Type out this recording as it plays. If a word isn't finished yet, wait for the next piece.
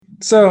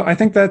So I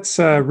think that's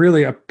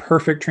really a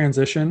perfect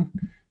transition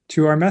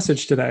to our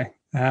message today.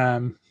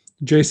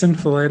 Jason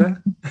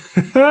Fileta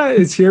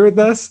is here with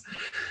us,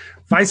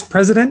 Vice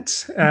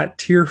President at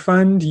Tier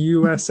Fund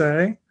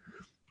USA.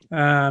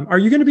 Are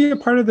you going to be a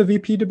part of the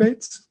VP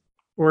debates,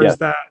 or Yes, is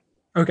that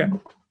okay?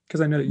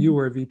 Because I know that you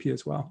were a VP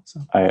as well.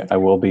 So I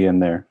will be in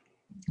there.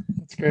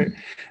 that's great.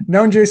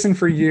 Known Jason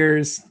for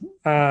years,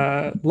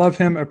 love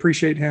him,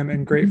 appreciate him,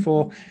 and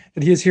grateful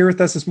that he is here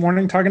with us this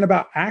morning talking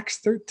about Acts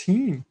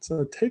 13.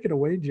 So take it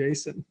away,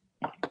 Jason.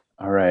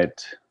 All right.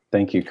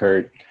 Thank you,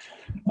 Kurt.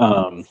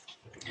 Um,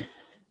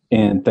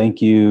 and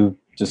thank you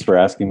just for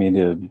asking me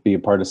to be a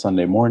part of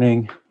Sunday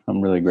morning.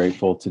 I'm really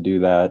grateful to do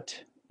that.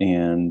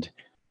 And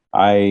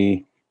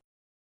I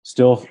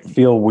still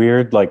feel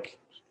weird like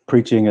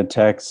preaching a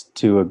text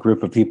to a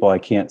group of people I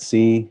can't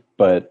see,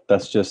 but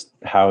that's just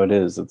how it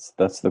is.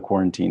 That's the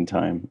quarantine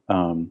time.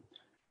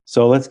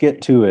 So let's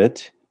get to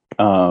it.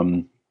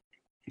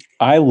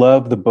 I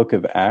love the book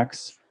of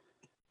Acts,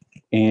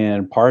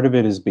 and part of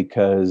it is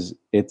because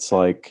it's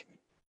like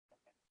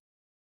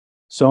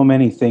so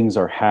many things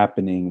are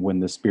happening when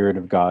the Spirit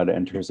of God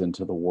enters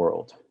into the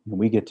world. And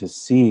we get to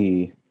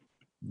see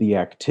the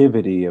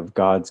activity of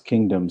God's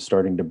kingdom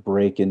starting to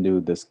break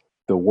into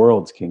the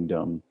world's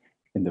kingdom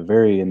in the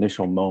very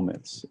initial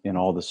moments and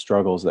all the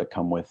struggles that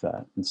come with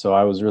that. And so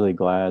I was really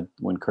glad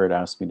when Kurt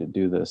asked me to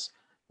do this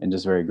and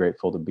just very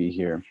grateful to be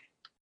here.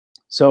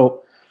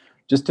 So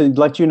just to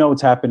let you know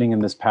what's happening in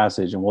this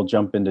passage, and we'll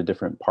jump into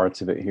different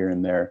parts of it here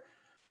and there.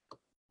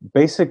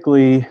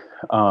 Basically,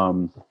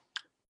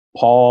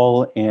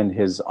 Paul and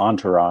his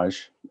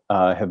entourage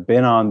have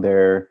been on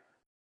their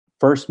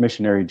first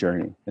missionary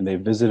journey, and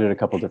they've visited a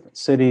couple different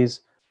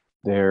cities.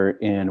 They're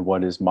in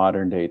what is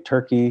modern day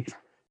Turkey,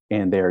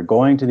 and they're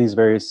going to these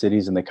various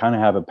cities, and they kind of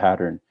have a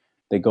pattern.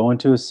 They go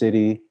into a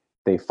city,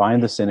 they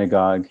find the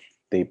synagogue,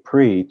 they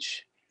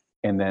preach,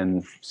 and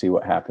then see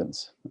what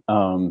happens.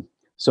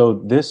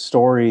 So this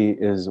story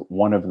is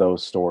one of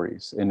those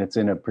stories, and it's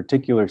in a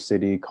particular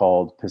city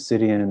called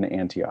Pisidian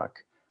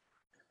Antioch.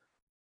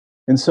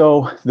 And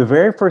so the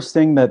very first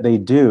thing that they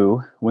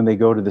do when they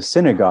go to the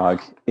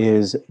synagogue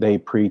is they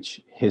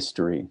preach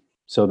history.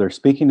 So they're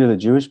speaking to the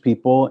Jewish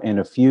people and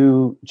a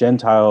few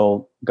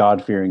Gentile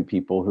God-fearing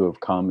people who have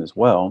come as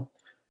well.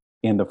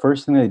 And the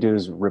first thing they do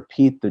is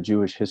repeat the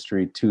Jewish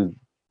history to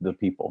the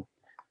people.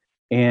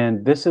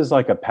 And this is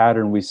like a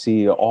pattern we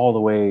see all the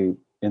way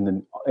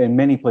in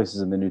many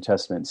places in the New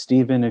Testament.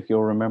 Stephen, if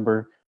you'll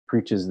remember,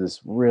 preaches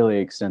this really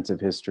extensive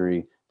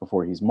history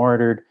before he's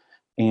martyred.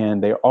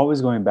 And they're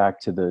always going back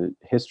to the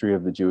history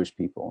of the Jewish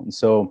people. And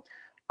so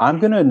I'm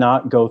going to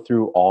not go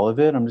through all of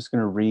it. I'm just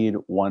going to read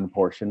one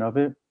portion of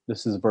it.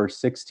 This is verse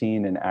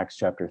 16 in Acts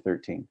chapter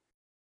 13.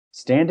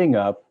 Standing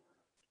up,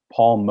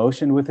 Paul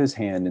motioned with his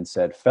hand and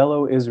said,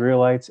 "Fellow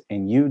Israelites,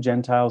 and you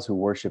Gentiles who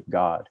worship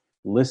God,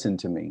 listen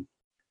to me.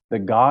 The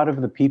God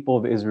of the people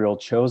of Israel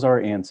chose our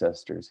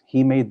ancestors.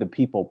 He made the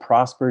people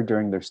prosper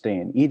during their stay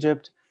in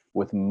Egypt.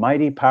 With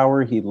mighty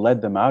power, he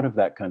led them out of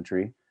that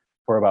country.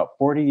 For about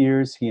 40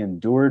 years, he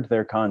endured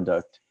their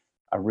conduct."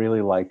 I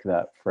really like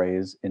that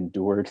phrase,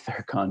 endured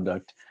their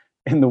conduct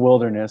in the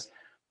wilderness.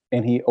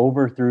 And he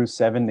overthrew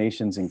 7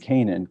 nations in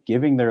Canaan,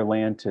 giving their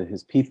land to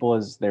his people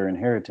as their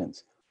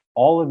inheritance.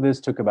 All of this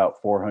took about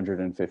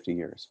 450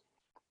 years.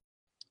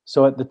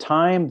 So at the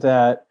time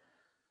that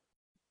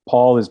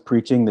Paul is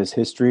preaching this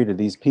history to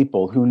these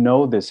people who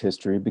know this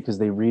history because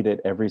they read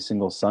it every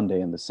single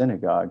Sunday in the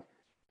synagogue,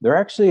 they're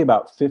actually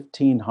about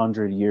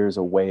 1,500 years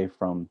away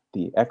from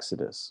the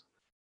Exodus.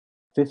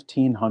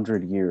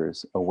 1,500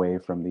 years away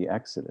from the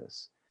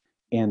Exodus.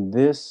 And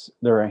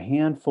there are a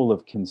handful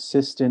of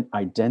consistent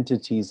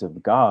identities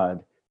of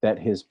God that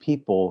his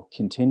people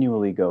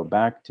continually go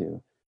back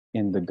to.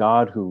 And the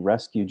God who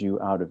rescued you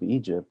out of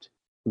Egypt,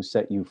 who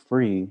set you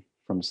free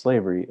from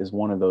slavery, is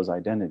one of those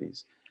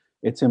identities.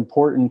 It's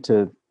important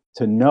to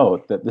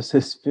note that this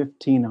is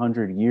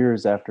 1,500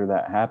 years after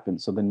that happened.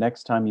 So the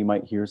next time you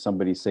might hear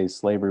somebody say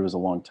slavery was a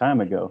long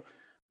time ago,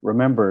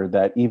 remember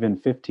that even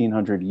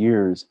 1,500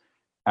 years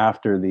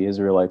after the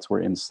Israelites were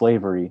in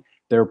slavery,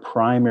 their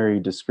primary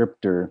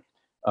descriptor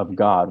of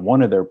God,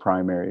 one of their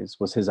primaries,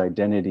 was his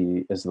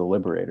identity as the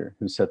liberator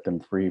who set them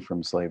free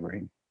from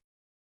slavery.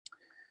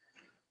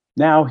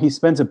 Now, he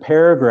spends a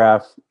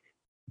paragraph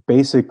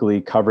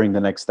basically covering the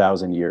next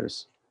 1,000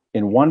 years.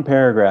 In one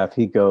paragraph,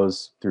 he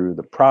goes through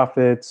the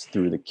prophets,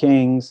 through the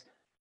kings,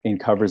 and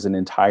covers an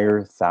entire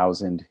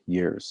 1,000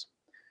 years.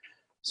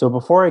 So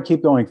before I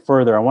keep going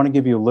further, I want to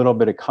give you a little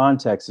bit of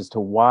context as to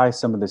why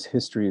some of this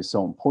history is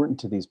so important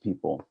to these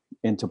people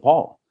and to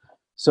Paul.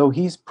 So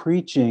he's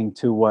preaching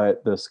to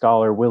what the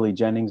scholar Willie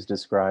Jennings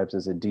describes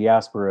as a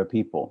diaspora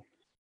people.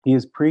 He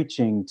is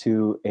preaching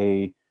to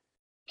a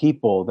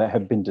people that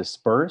have been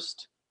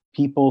dispersed,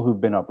 people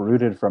who've been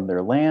uprooted from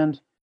their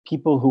land,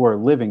 people who are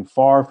living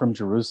far from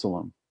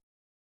Jerusalem.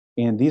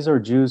 And these are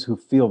Jews who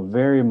feel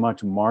very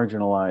much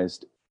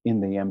marginalized in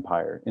the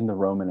empire, in the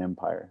Roman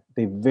Empire.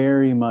 They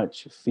very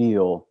much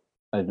feel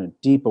a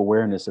deep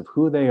awareness of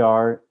who they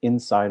are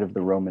inside of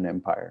the Roman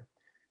Empire.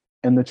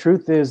 And the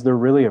truth is, they're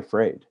really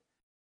afraid.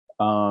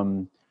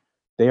 Um,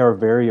 they are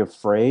very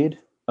afraid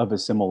of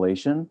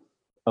assimilation,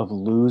 of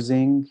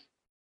losing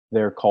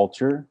their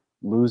culture,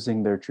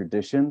 losing their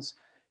traditions,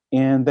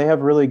 and they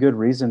have really good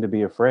reason to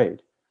be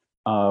afraid.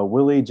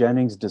 Willie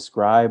Jennings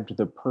described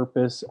the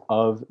purpose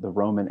of the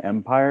Roman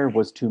Empire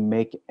was to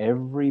make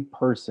every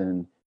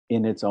person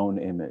in its own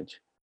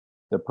image.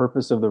 The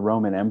purpose of the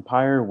Roman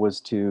Empire was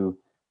to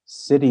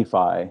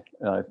cityfy.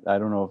 I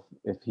don't know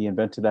if he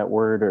invented that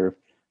word or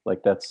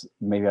like that's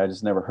maybe I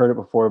just never heard it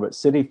before, but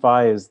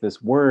cityfy is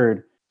this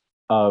word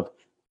of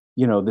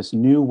this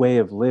new way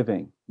of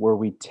living where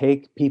we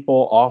take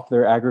people off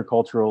their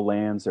agricultural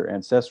lands, their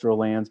ancestral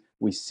lands,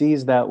 we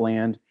seize that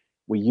land,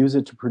 we use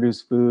it to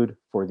produce food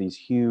for these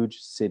huge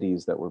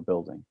cities that we're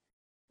building.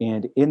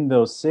 And in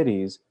those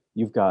cities,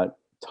 you've got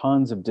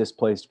tons of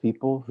displaced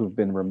people who've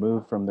been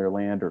removed from their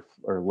land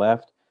or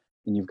left,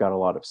 and you've got a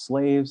lot of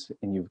slaves,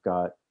 and you've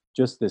got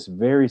just this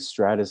very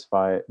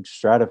stratified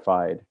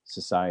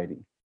society.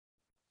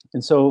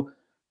 And so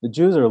the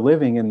Jews are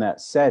living in that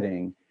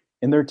setting,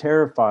 and they're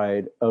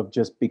terrified of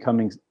just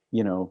becoming,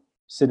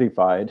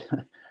 cityfied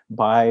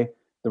by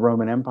the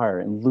Roman Empire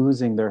and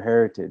losing their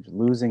heritage,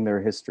 losing their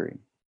history.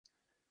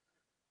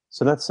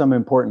 So that's some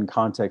important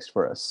context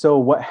for us. So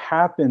what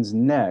happens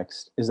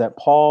next is that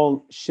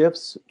Paul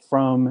shifts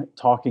from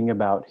talking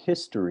about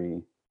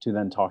history to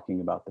then talking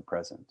about the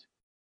present.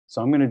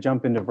 So I'm going to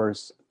jump into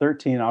verse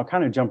 13. I'll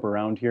kind of jump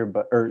around here,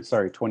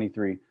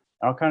 23.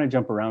 I'll kind of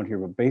jump around here,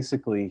 but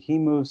basically he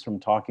moves from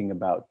talking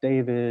about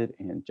David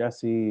and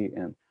Jesse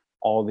and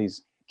all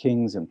these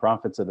kings and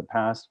prophets of the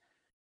past,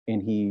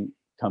 and he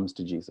comes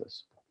to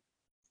Jesus.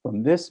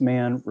 From this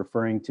man,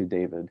 referring to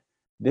David,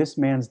 this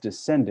man's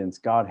descendants,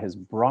 God has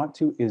brought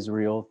to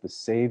Israel the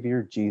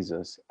Savior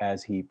Jesus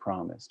as he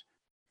promised.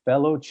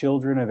 Fellow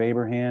children of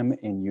Abraham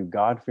and you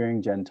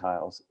God-fearing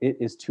Gentiles, it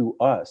is to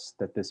us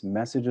that this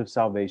message of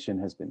salvation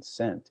has been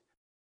sent.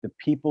 The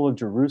people of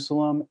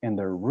Jerusalem and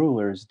their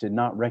rulers did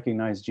not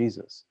recognize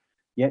Jesus.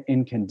 Yet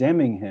in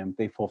condemning him,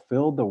 they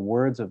fulfilled the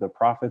words of the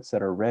prophets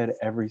that are read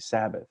every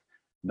Sabbath.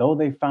 Though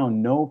they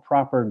found no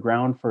proper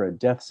ground for a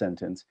death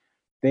sentence,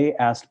 they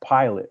asked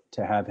Pilate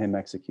to have him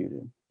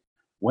executed.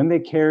 When they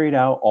carried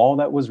out all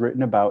that was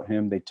written about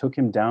him, they took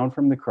him down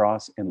from the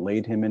cross and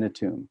laid him in a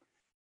tomb.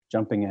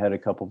 Jumping ahead a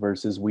couple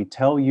verses, we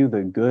tell you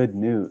the good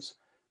news.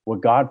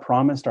 What God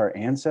promised our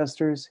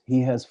ancestors,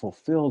 he has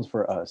fulfilled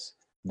for us,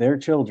 their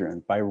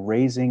children, by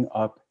raising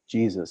up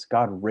Jesus.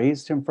 God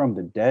raised him from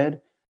the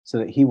dead so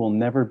that he will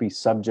never be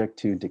subject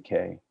to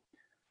decay.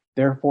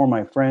 Therefore,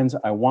 my friends,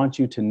 I want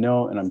you to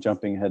know, and I'm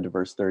jumping ahead to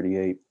verse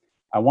 38,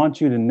 I want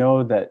you to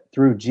know that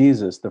through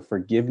Jesus, the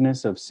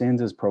forgiveness of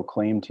sins is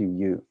proclaimed to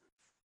you.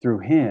 Through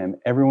him,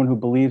 everyone who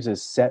believes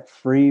is set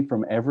free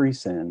from every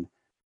sin,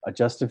 a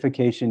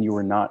justification you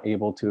were not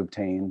able to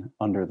obtain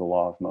under the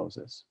law of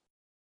Moses.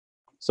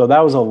 So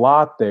that was a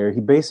lot there.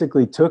 He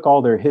basically took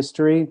all their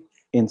history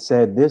and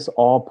said, this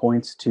all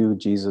points to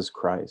Jesus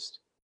Christ,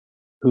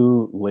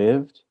 who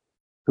lived,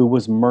 who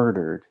was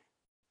murdered.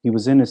 He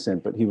was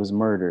innocent, but he was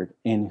murdered,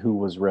 and who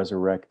was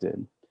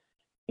resurrected.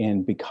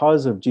 And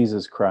because of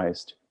Jesus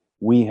Christ,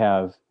 we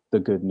have the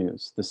good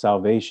news, the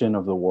salvation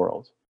of the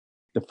world,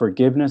 the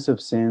forgiveness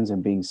of sins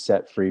and being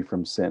set free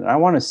from sin. And I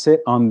want to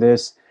sit on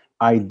this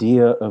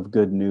idea of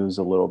good news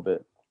a little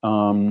bit.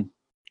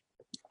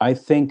 I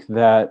think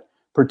that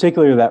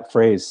particularly that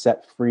phrase,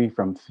 set free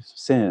from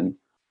sin,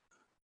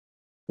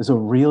 is a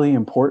really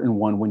important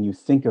one when you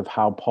think of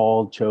how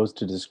Paul chose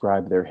to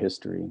describe their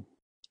history.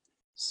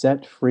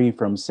 Set free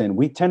from sin.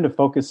 We tend to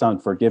focus on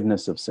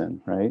forgiveness of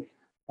sin, right?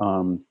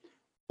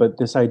 But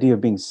this idea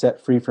of being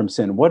set free from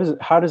sin,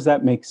 how does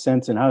that make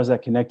sense, and how does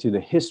that connect to the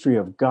history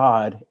of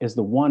God as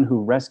the one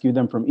who rescued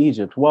them from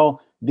Egypt?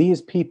 Well,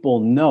 these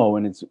people know,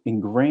 and it's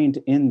ingrained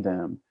in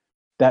them,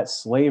 that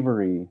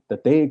slavery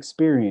that they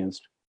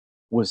experienced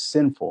was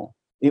sinful.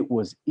 It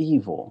was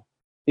evil.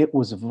 It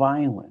was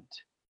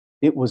violent.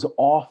 It was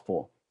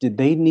awful. Did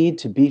they need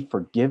to be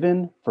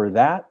forgiven for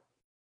that?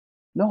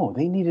 No,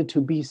 they needed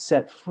to be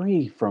set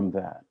free from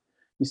that.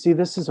 You see,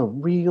 this is a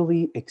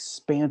really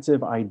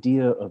expansive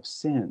idea of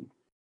sin.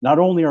 Not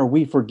only are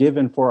we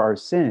forgiven for our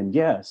sin,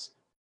 yes,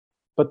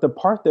 but the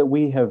part that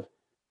we have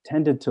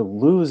tended to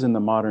lose in the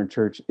modern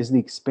church is the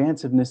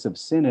expansiveness of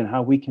sin and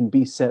how we can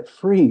be set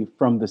free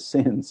from the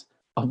sins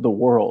of the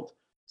world,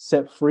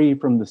 set free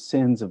from the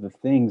sins of the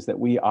things that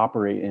we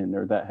operate in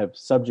or that have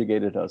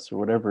subjugated us or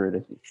whatever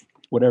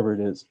it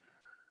is.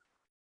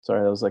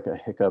 Sorry, that was like a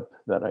hiccup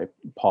that I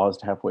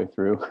paused halfway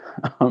through.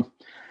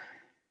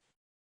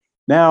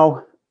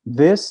 Now,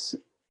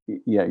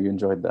 you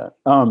enjoyed that.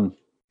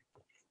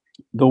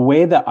 The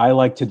way that I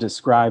like to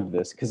describe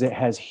this, because it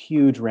has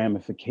huge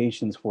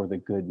ramifications for the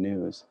good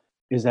news,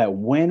 is that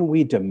when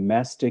we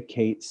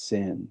domesticate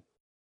sin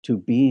to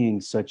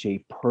being such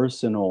a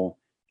personal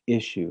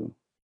issue,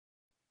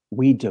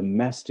 we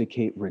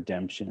domesticate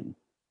redemption.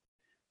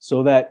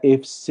 So that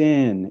if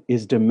sin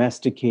is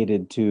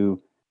domesticated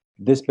to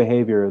this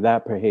behavior or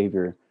that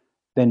behavior,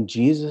 then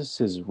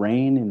Jesus's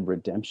reign and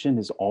redemption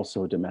is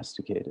also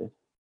domesticated.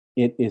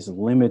 it is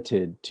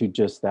limited to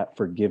just that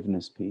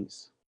forgiveness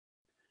piece.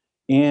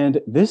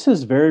 And this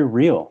is very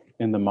real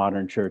in the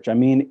modern church. I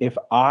mean, if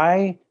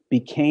I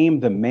became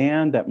the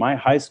man that my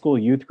high school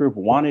youth group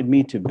wanted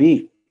me to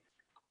be,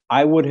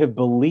 I would have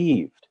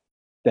believed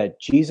that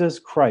Jesus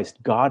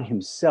Christ, God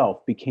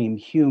Himself, became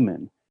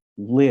human,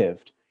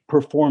 lived,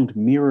 performed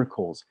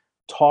miracles,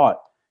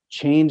 taught,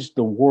 changed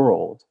the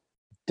world,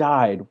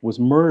 died, was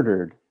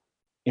murdered,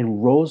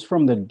 and rose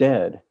from the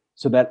dead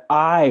so that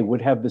I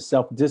would have the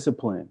self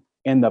discipline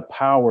and the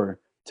power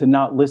to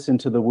not listen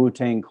to the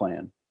Wu-Tang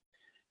Clan.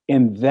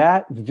 And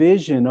that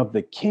vision of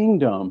the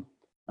kingdom,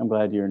 I'm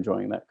glad you're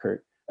enjoying that,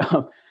 Kurt.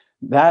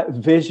 That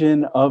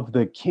vision of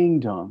the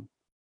kingdom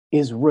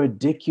is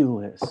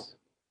ridiculous.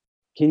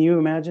 Can you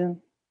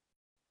imagine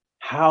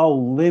how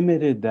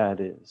limited that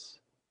is?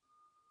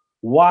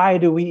 Why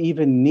do we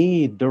even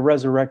need the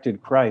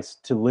resurrected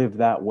Christ to live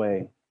that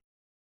way?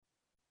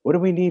 What do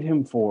we need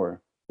Him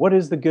for? What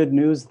is the good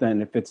news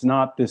then if it's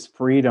not this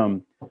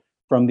freedom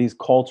from these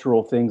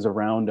cultural things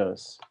around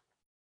us?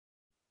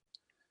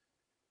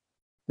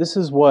 This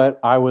is what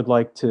I would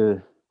like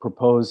to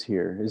propose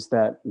here, is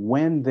that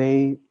when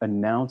they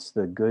announce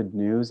the good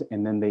news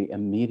and then they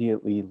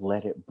immediately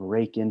let it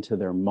break into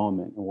their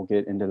moment, and we'll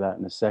get into that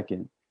in a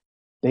second,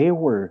 they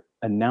were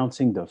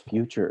announcing the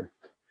future.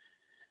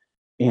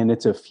 And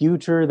it's a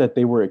future that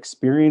they were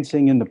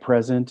experiencing in the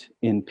present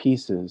in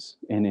pieces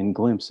and in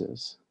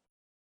glimpses.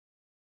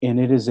 And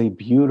it is a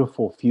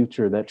beautiful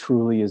future that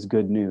truly is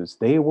good news.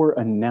 They were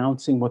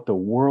announcing what the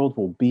world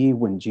will be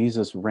when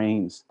Jesus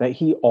reigns, that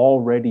He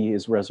already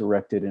is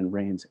resurrected and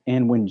reigns.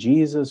 And when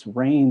Jesus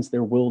reigns,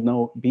 there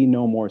will be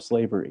no more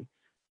slavery.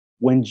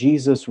 When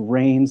Jesus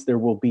reigns, there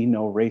will be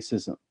no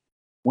racism.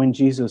 When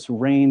Jesus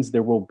reigns,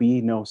 there will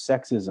be no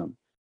sexism.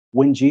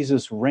 When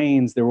Jesus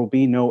reigns, there will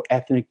be no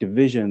ethnic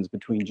divisions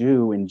between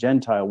Jew and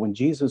Gentile. When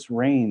Jesus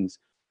reigns,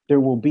 there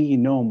will be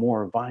no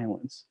more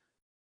violence.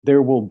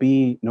 There will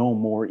be no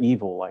more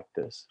evil like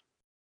this.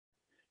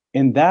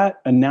 And that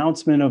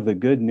announcement of the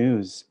good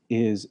news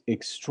is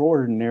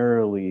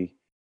extraordinarily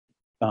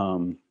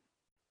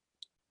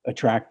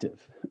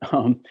attractive.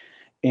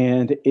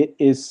 And it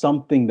is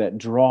something that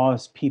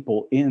draws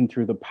people in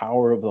through the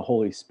power of the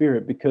Holy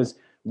Spirit, because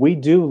we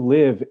do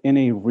live in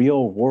a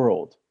real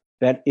world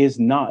that is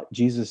not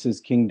Jesus's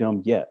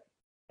kingdom yet.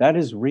 That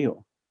is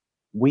real.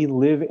 We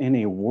live in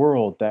a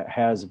world that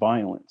has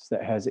violence,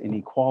 that has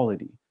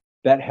inequality,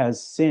 that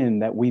has sin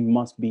that we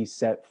must be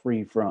set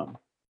free from.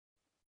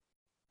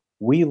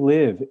 We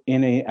live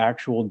in an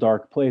actual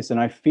dark place. And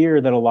I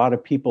fear that a lot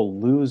of people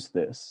lose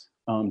this,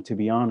 to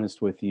be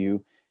honest with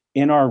you,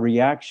 in our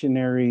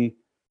reactionary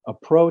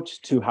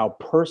approach to how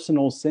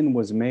personal sin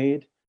was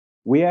made.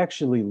 We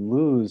actually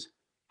lose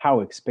how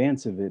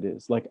expansive it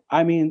is. Like,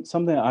 I mean,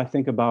 something I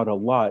think about a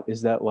lot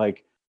is that,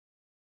 like,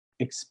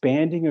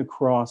 expanding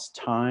across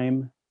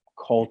time,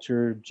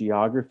 culture,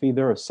 geography,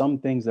 there are some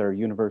things that are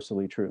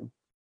universally true.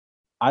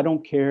 I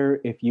don't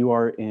care if you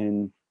are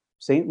in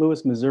St.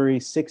 Louis, Missouri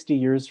 60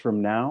 years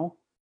from now,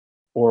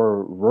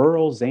 or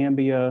rural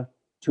Zambia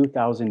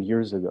 2,000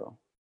 years ago.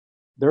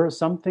 There are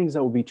some things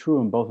that will be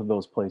true in both of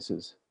those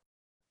places.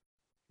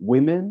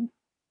 Women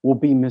will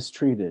be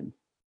mistreated.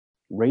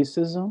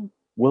 Racism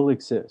will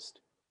exist.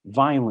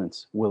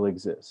 Violence will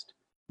exist.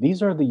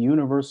 These are the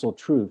universal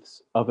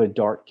truths of a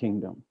dark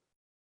kingdom.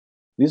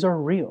 These are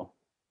real.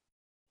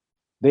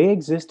 They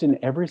exist in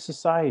every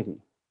society.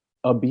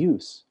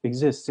 Abuse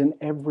exists in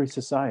every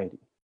society.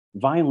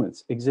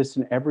 Violence exists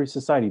in every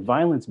society.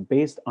 Violence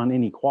based on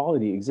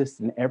inequality exists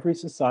in every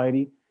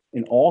society,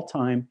 in all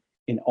time,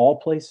 in all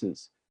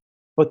places.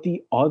 But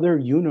the other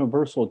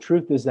universal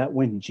truth is that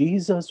when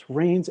Jesus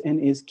reigns and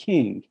is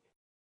king,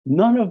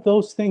 none of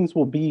those things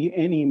will be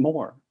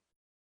anymore.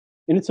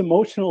 And it's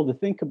emotional to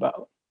think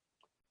about.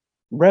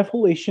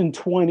 Revelation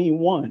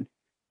 21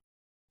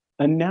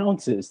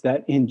 announces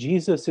that in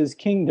Jesus's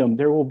kingdom,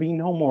 there will be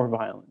no more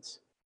violence.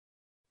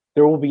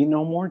 There will be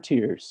no more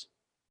tears.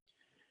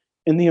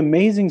 And the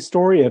amazing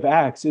story of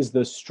Acts is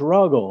the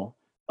struggle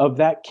of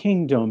that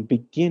kingdom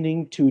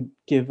beginning to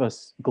give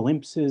us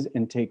glimpses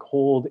and take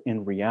hold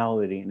in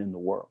reality and in the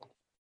world.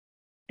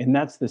 And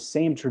that's the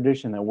same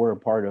tradition that we're a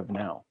part of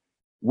now.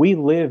 We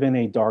live in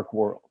a dark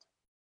world.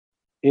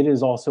 It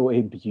is also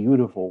a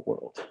beautiful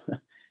world.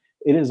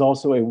 It is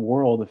also a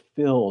world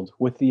filled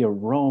with the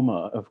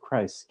aroma of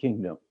Christ's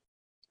kingdom.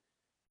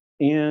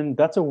 And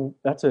that's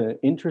an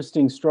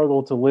interesting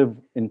struggle to live,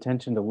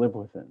 intention to live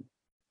within.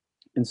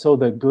 And so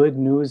the good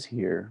news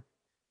here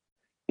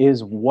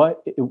is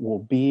what it will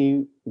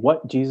be,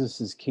 what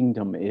Jesus's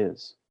kingdom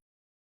is,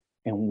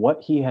 and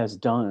what He has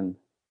done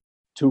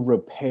to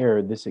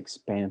repair this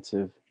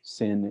expansive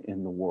sin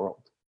in the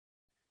world.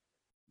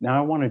 Now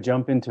I want to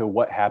jump into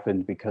what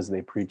happened because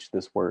they preached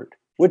this word,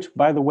 which,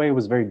 by the way,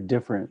 was very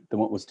different than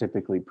what was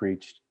typically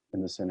preached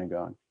in the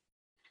synagogue.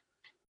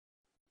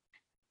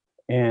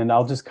 And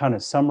I'll just kind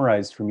of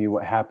summarize from you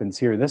what happens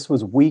here. This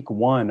was week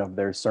one of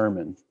their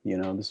sermon.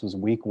 This was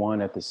week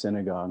one at the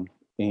synagogue,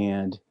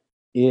 and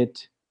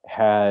it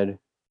had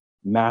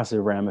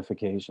massive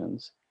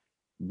ramifications.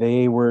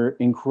 They were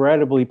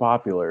incredibly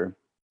popular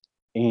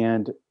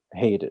and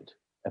hated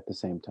at the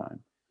same time.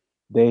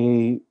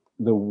 The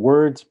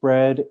word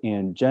spread,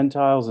 and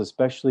Gentiles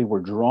especially were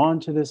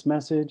drawn to this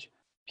message.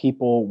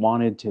 People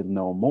wanted to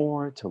know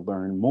more, to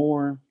learn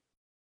more.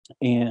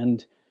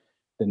 And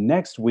the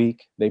next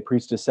week, they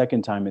preached a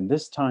second time. And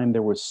this time,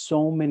 there were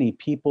so many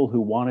people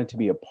who wanted to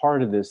be a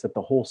part of this that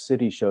the whole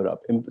city showed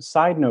up. And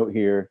side note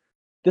here,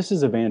 this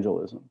is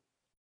evangelism.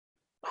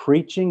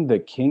 Preaching the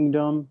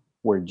kingdom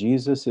where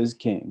Jesus is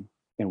king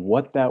and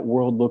what that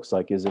world looks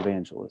like is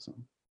evangelism.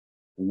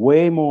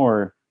 Way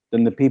more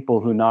than the people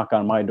who knock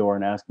on my door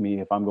and ask me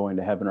if I'm going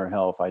to heaven or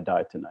hell if I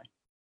die tonight.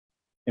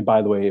 And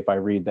by the way, if I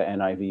read the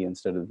NIV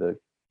instead of the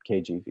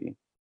KJV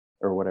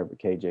or whatever,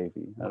 KJV,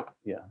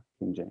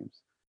 King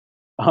James.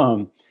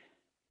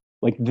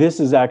 Like this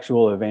is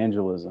actual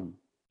evangelism,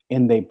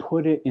 and they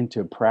put it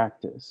into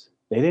practice.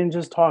 They didn't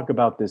just talk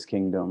about this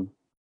kingdom.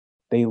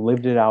 They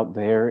lived it out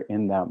there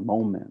in that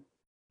moment.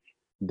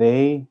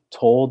 They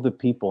told the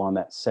people on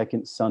that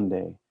second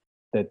Sunday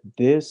that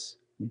this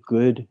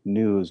good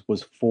news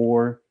was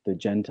for the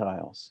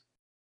Gentiles,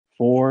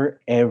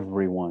 for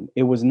everyone.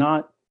 It was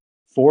not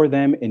for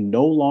them and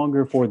no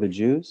longer for the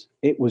Jews.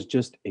 It was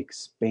just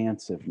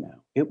expansive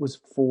now. It was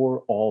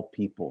for all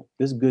people.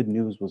 This good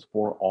news was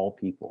for all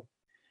people.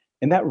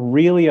 And that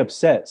really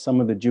upset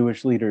some of the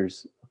Jewish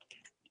leaders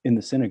in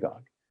the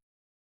synagogue.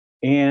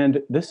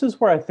 And this is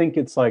where I think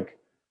it's like,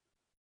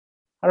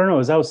 I don't know,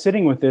 as I was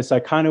sitting with this, I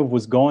kind of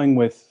was going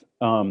with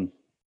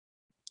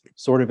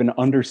sort of an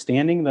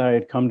understanding that I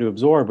had come to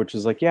absorb, which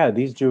is like, yeah,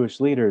 these Jewish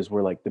leaders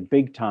were like the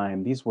big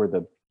time. These were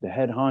the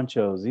head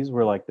honchos. These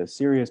were like the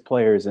serious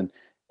players. And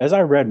as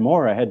I read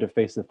more, I had to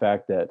face the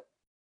fact that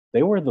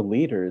they were the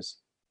leaders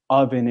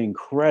of an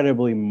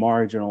incredibly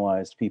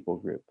marginalized people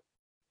group.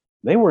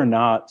 They were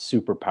not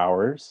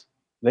superpowers.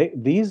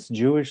 These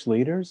Jewish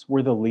leaders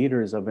were the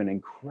leaders of an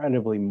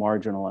incredibly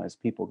marginalized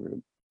people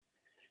group.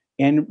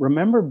 And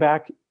remember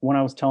back when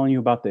I was telling you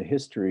about the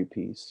history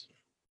piece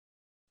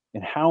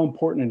and how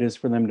important it is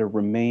for them to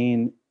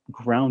remain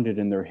grounded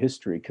in their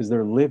history because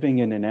they're living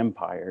in an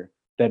empire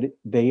that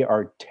they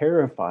are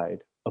terrified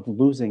of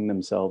losing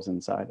themselves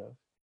inside of.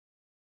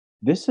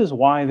 This is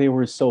why they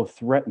were so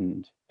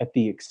threatened at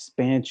the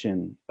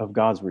expansion of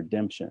God's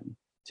redemption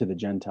to the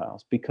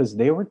Gentiles, because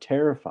they were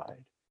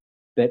terrified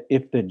that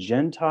if the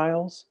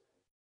Gentiles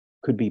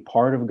could be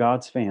part of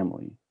God's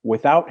family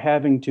without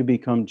having to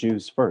become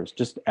Jews first,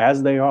 just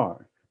as they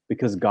are,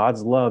 because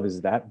God's love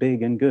is that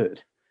big and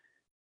good,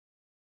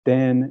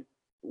 then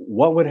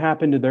what would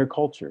happen to their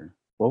culture?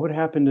 What would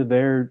happen to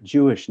their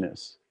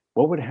Jewishness?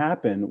 What would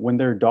happen when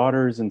their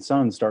daughters and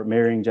sons start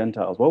marrying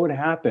Gentiles? What would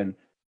happen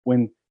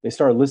when they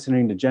start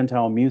listening to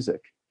Gentile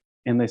music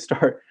and they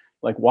start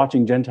like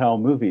watching Gentile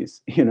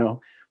movies?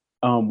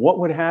 What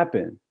would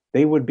happen?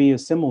 They would be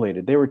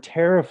assimilated. They were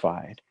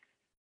terrified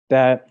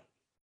that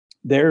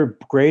their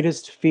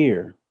greatest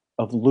fear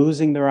of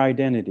losing their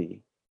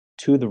identity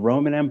to the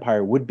Roman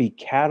Empire would be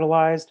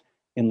catalyzed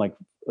in like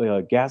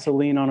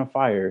gasoline on a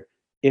fire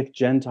if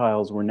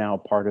Gentiles were now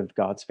part of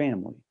God's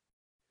family.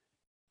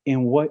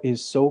 And what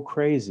is so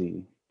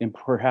crazy, and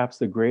perhaps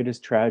the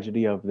greatest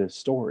tragedy of this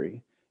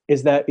story,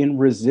 is that in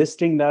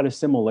resisting that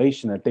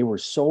assimilation that they were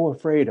so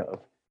afraid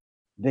of,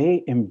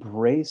 they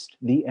embraced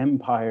the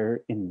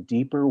empire in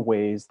deeper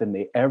ways than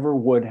they ever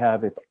would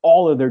have if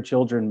all of their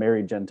children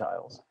married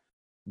Gentiles.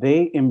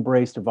 They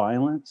embraced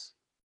violence.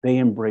 They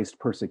embraced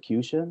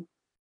persecution.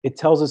 It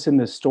tells us in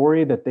this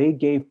story that they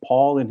gave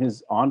Paul and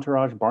his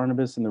entourage,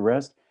 Barnabas and the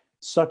rest,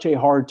 such a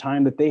hard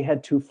time that they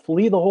had to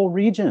flee the whole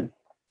region,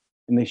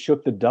 and they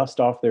shook the dust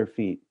off their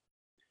feet.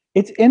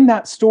 It's in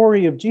that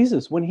story of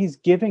Jesus, when he's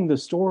giving the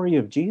story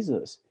of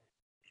Jesus.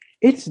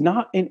 It's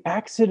not an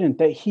accident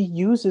that he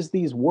uses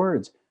these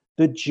words.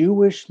 The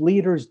Jewish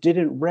leaders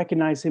didn't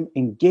recognize him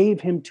and gave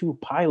him to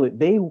Pilate.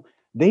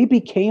 They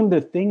became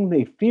the thing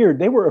they feared.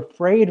 They were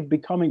afraid of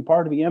becoming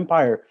part of the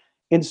empire.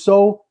 And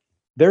so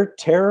their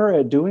terror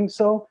at doing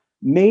so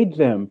made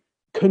them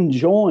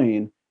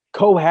conjoin,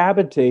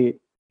 cohabitate,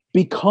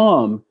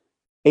 become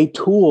a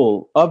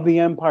tool of the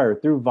empire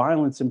through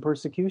violence and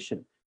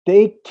persecution.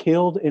 They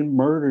killed and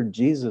murdered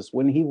Jesus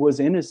when he was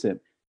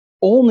innocent,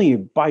 only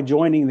by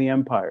joining the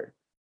empire.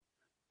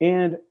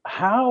 And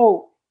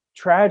how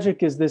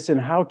tragic is this,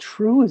 and how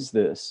true is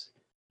this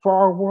for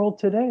our world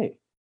today?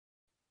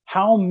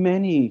 How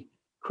many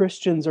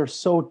Christians are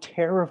so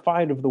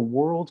terrified of the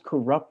world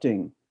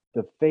corrupting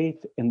the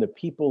faith and the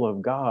people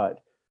of God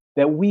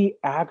that we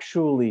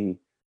actually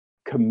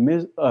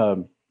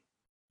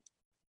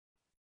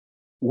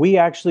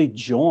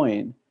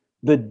join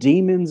the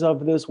demons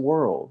of this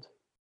world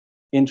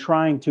in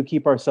trying to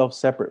keep ourselves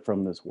separate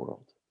from this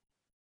world.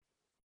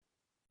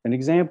 An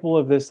example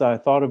of this that I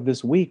thought of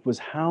this week was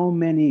how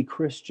many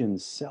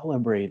Christians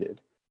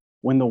celebrated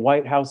when the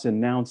White House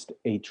announced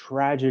a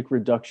tragic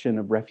reduction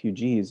of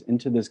refugees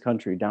into this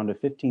country down to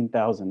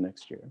 15,000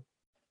 next year,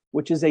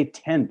 which is a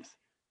tenth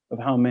of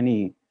how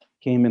many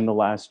came in the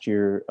last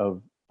year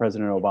of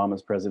President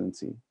Obama's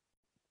presidency.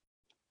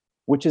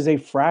 which is a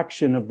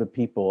fraction of the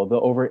people, of the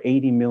over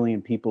 80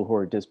 million people who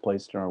are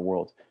displaced in our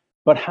world.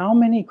 But how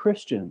many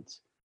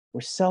Christians were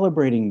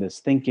celebrating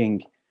this,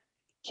 thinking,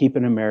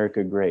 keeping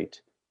America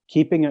great?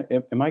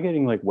 Am I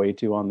getting like way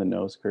too on the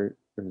nose, Kurt?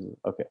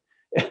 Okay.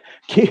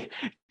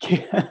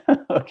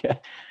 Okay.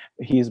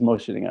 He's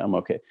motioning. I'm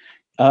okay.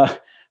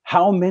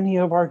 How many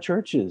of our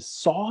churches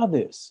saw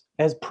this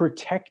as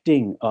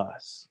protecting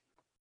us?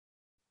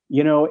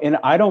 You know, and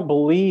I don't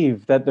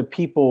believe that the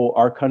people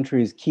our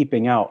country is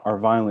keeping out are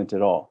violent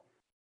at all.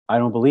 I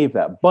don't believe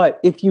that. But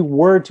if you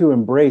were to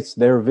embrace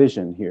their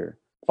vision here,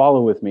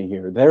 follow with me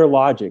here, their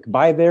logic,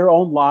 by their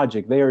own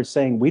logic, they are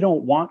saying, we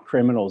don't want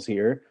criminals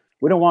here.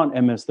 We don't want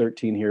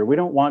MS-13 here. We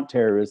don't want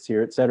terrorists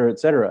here, et cetera, et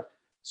cetera.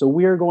 So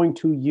we are going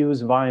to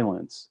use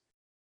violence.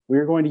 We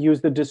are going to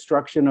use the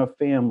destruction of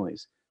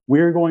families. We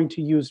are going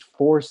to use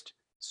forced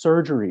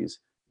surgeries.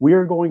 We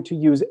are going to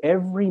use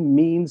every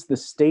means the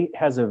state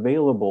has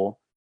available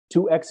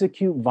to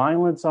execute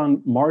violence on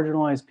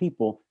marginalized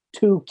people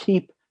to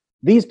keep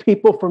these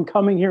people from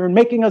coming here and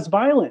making us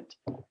violent.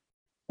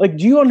 Like,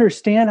 do you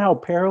understand how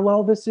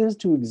parallel this is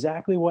to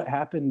exactly what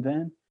happened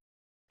then?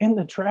 And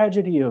the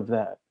tragedy of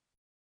that.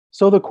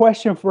 So the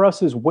question for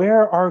us is,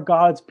 where are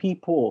God's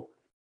people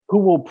who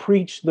will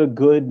preach the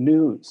good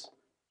news?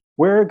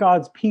 Where are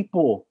God's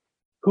people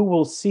who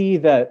will see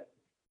that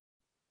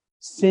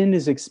sin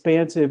is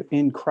expansive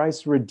and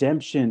Christ's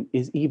redemption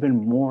is even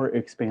more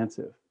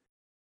expansive?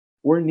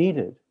 We're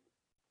needed.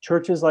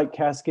 Churches like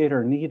Cascade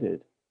are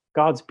needed.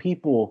 God's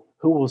people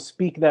who will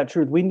speak that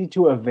truth. We need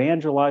to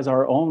evangelize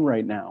our own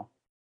right now.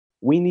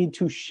 We need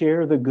to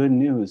share the good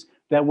news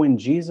that when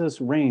Jesus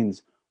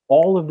reigns,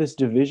 all of this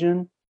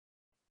division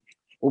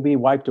will be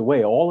wiped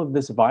away. All of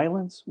this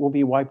violence will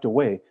be wiped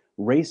away.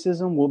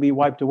 Racism will be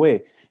wiped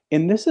away.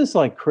 And this is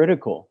like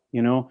critical,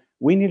 you know,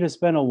 we need to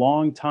spend a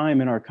long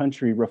time in our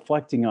country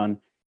reflecting on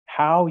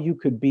how you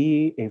could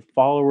be a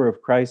follower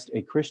of Christ,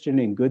 a Christian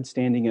in good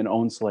standing and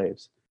own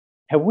slaves.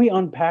 Have we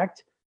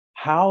unpacked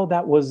how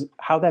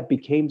that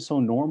became so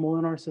normal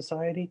in our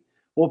society?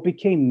 Well, it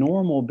became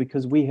normal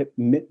because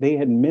they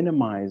had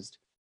minimized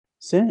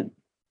sin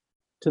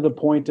to the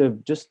point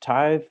of just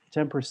tithe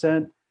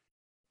 10%,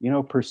 you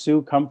know,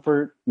 pursue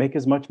comfort, make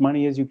as much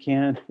money as you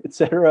can,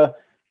 etc.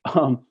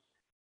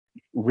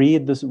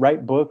 Read the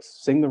right books,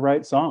 sing the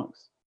right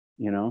songs,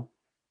 you know.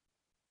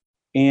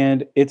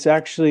 And it's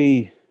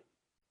actually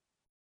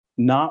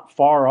not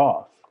far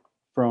off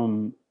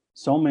from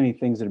so many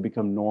things that have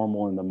become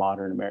normal in the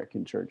modern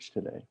American church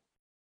today.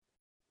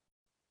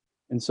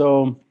 And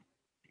so,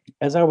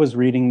 as I was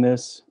reading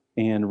this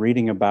and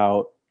reading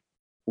about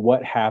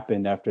what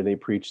happened after they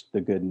preached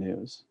the good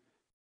news,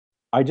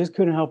 I just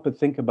couldn't help but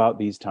think about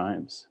these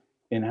times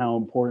and how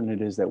important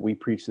it is that we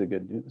preach the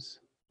good news.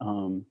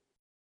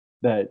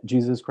 That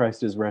Jesus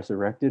Christ is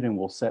resurrected and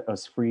will set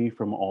us free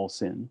from all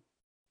sin.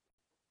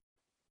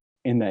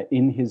 And that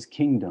in his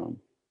kingdom,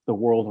 the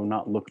world will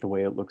not look the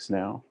way it looks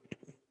now.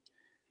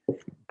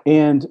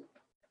 And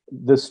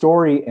the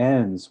story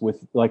ends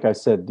with, like I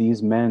said,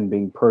 these men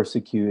being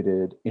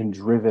persecuted and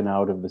driven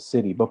out of the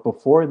city. But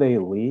before they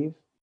leave,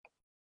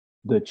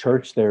 the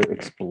church there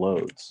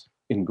explodes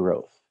in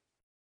growth.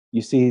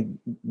 You see,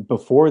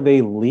 before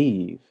they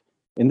leave,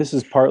 and this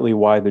is partly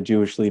why the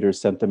Jewish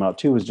leaders sent them out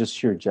too, was just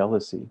sheer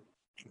jealousy.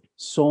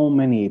 So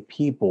many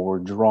people were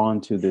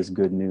drawn to this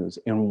good news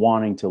and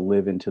wanting to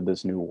live into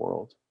this new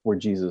world where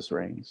Jesus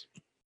reigns.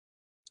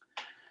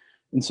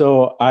 And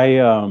so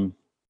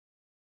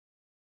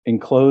in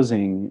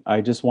closing,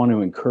 I just want to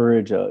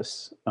encourage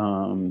us.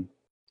 I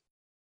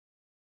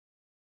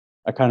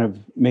kind of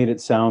made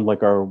it sound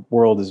like our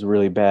world is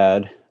really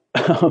bad.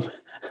 I'm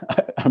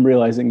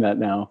realizing that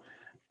now.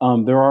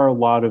 There are a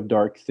lot of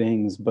dark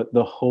things, but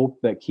the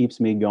hope that keeps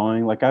me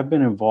going, like I've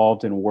been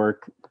involved in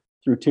work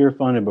through Tear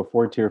Fund and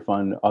before Tear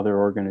Fund, other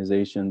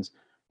organizations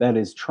that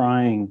is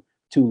trying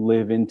to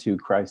live into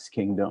Christ's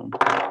kingdom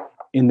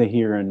in the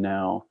here and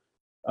now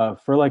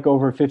for like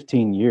over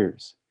 15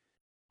 years.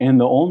 And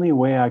the only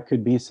way I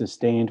could be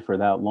sustained for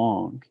that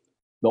long,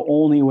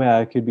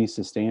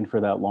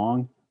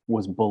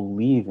 was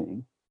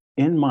believing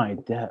in my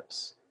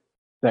depths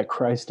that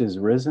Christ is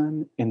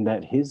risen and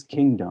that his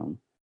kingdom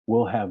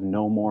will have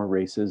no more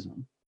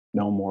racism,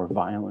 no more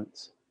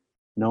violence,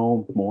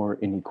 no more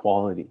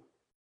inequality.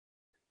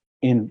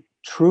 In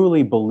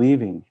truly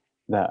believing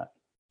that.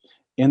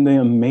 And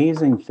the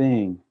amazing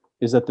thing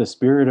is that the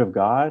Spirit of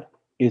God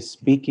is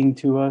speaking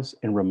to us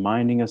and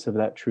reminding us of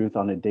that truth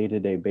on a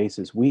day-to-day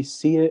basis. We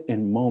see it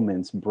in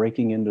moments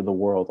breaking into the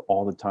world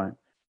all the time.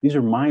 These are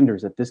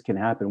reminders that this can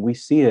happen. We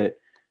see it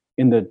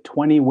in the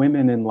 20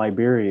 women in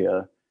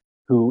Liberia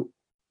who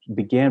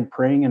began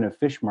praying in a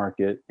fish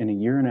market and a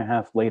year and a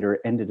half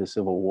later ended a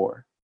civil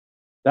war.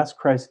 That's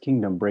Christ's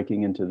kingdom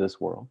breaking into this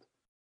world.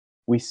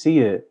 We see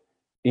it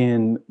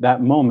in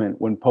that moment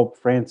when Pope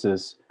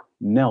Francis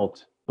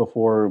knelt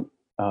before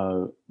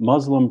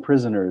Muslim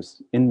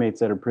prisoners,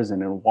 inmates at a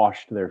prison, and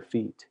washed their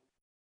feet.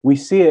 We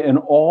see it in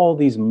all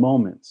these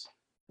moments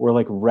where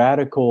like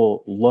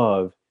radical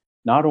love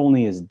not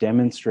only is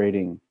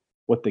demonstrating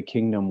what the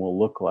kingdom will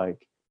look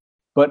like,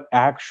 but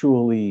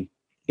actually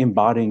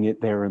embodying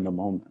it there in the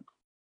moment.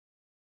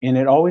 And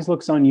it always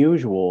looks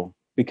unusual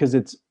because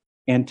it's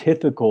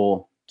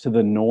antithetical to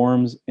the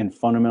norms and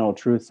fundamental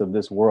truths of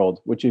this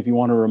world, which, if you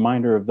want a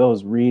reminder of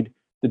those, read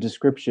the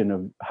description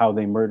of how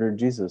they murdered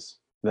Jesus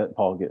that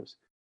Paul gives.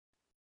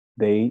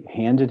 They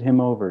handed him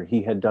over.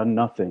 He had done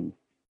nothing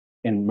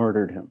and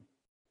murdered him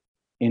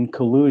in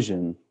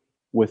collusion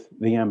with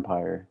the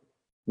empire.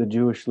 The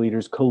Jewish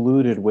leaders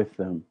colluded with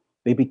them.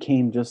 They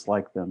became just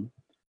like them.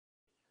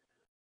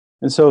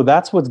 And so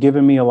that's what's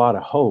given me a lot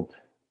of hope,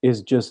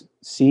 is just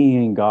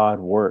seeing God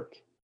work,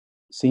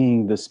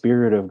 seeing the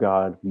Spirit of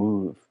God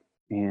move.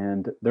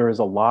 And there is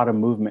a lot of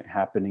movement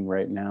happening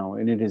right now,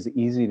 and it is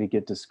easy to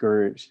get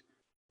discouraged.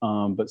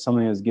 But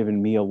something that's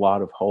given me a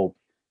lot of hope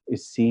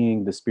is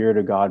seeing the Spirit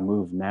of God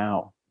move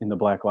now in the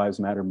Black Lives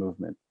Matter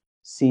movement,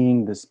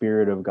 seeing the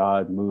Spirit of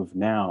God move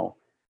now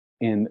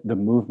in the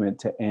movement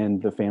to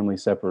end the family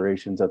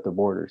separations at the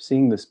border,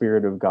 seeing the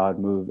Spirit of God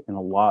move in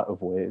a lot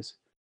of ways.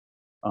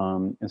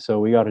 And so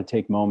we got to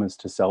take moments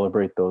to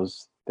celebrate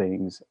those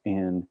things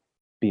and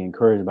be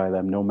encouraged by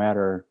them, no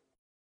matter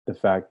the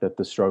fact that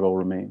the struggle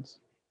remains.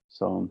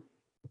 So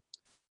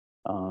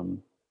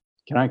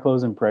can I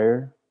close in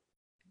prayer?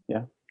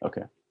 Yeah?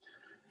 Okay.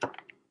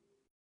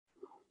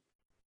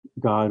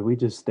 God, we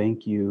just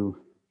thank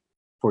you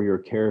for your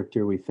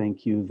character. We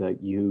thank you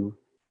that you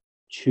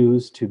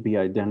choose to be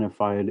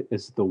identified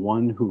as the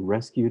one who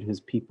rescued his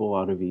people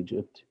out of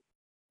Egypt,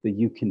 that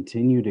you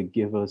continue to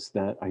give us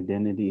that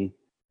identity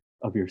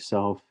of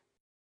yourself.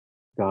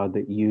 God,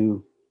 that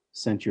you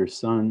sent your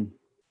son.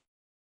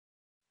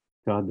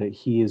 God, that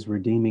he is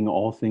redeeming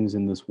all things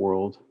in this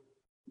world.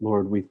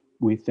 Lord,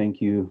 we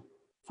thank you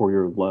for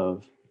your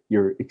love,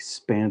 your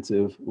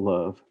expansive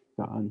love,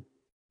 God.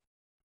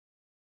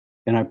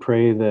 And I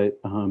pray that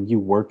you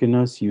work in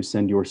us, you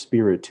send your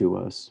Spirit to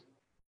us.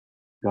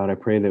 God, I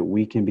pray that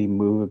we can be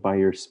moved by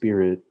your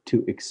Spirit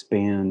to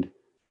expand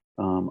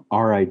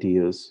our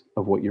ideas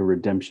of what your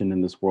redemption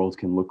in this world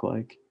can look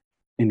like,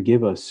 and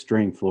give us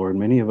strength, Lord.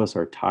 Many of us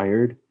are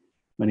tired.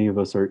 Many of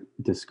us are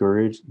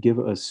discouraged. Give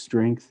us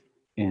strength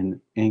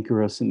and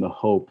anchor us in the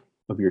hope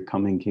of your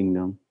coming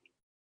kingdom.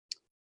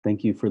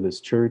 Thank you for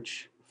this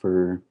church,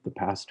 for the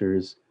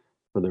pastors,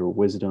 for their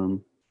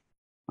wisdom.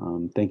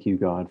 Thank you,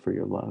 God, for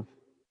your love.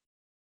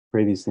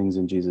 Pray these things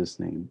in Jesus'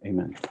 name.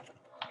 Amen.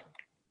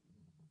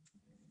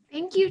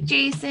 Thank you,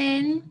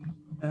 Jason.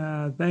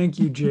 Thank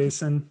you,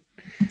 Jason.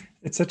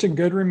 It's such a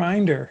good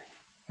reminder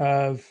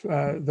of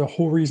the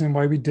whole reason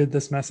why we did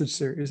this message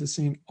series, is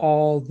seeing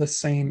all the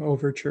same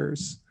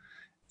overtures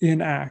in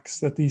Acts,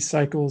 that these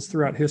cycles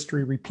throughout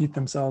history repeat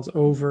themselves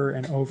over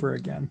and over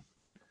again.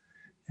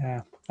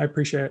 Yeah, I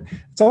appreciate it.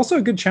 It's also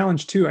a good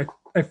challenge too.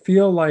 I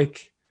feel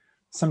like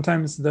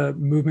sometimes the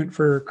movement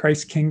for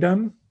Christ's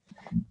kingdom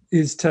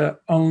is to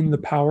own the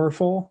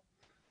powerful,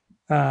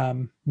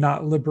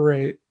 not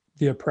liberate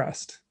the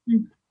oppressed.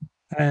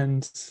 Mm-hmm.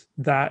 And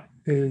that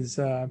is,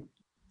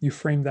 you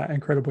framed that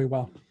incredibly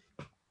well.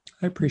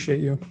 I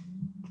appreciate you.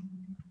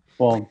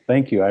 Well,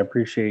 thank you. I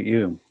appreciate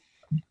you.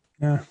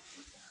 Yeah.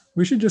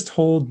 We should just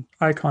hold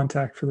eye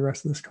contact for the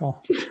rest of this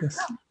call. Yes.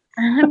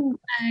 I'm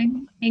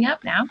hang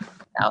up now.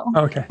 So.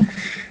 Okay.